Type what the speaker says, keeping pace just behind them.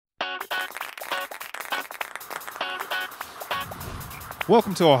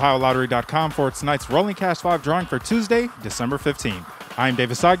Welcome to OhioLottery.com for tonight's Rolling Cash 5 drawing for Tuesday, December 15th. I'm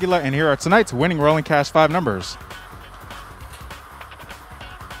Davis Aguila, and here are tonight's winning Rolling Cash 5 numbers.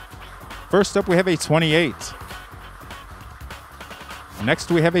 First up, we have a 28.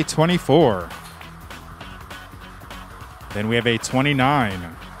 Next, we have a 24. Then we have a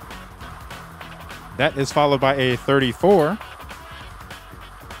 29. That is followed by a 34.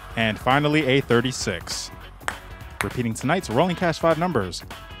 And finally, a 36. Repeating tonight's Rolling Cash 5 numbers: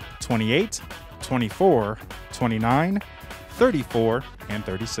 28, 24, 29, 34, and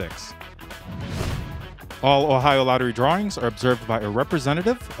 36. All Ohio Lottery drawings are observed by a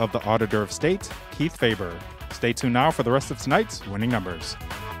representative of the Auditor of State, Keith Faber. Stay tuned now for the rest of tonight's winning numbers.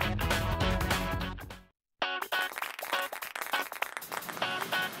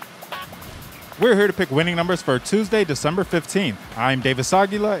 We're here to pick winning numbers for Tuesday, December 15th. I'm Davis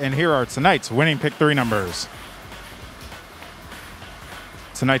Aguila, and here are tonight's winning pick 3 numbers.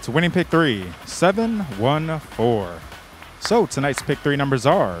 Tonight's winning pick 3, 7, 1, 4. So tonight's pick 3 numbers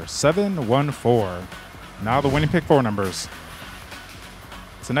are 7, 1, 4. Now the winning pick 4 numbers.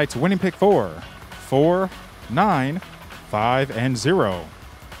 Tonight's winning pick 4, 4, 9, 5, and 0.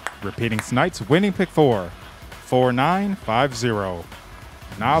 Repeating tonight's winning pick 4, 4, 9, 5, 0.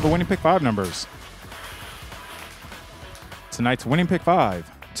 Now the winning pick 5 numbers. Tonight's winning pick 5,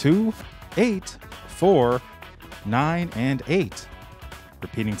 2, 8, 4, 9, and 8.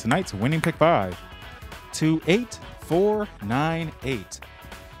 Repeating tonight's winning pick 5, 2, 8, 4, 9, 8.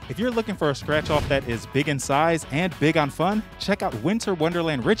 If you're looking for a scratch off that is big in size and big on fun, check out Winter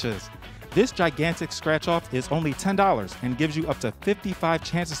Wonderland Riches. This gigantic scratch off is only $10 and gives you up to 55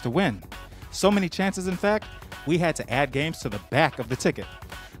 chances to win. So many chances, in fact, we had to add games to the back of the ticket.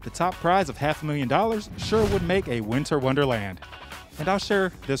 The top prize of $500,000 sure would make a Winter Wonderland. And I'll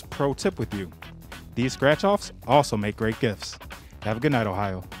share this pro tip with you. These scratch offs also make great gifts. Have a good night,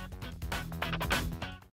 Ohio.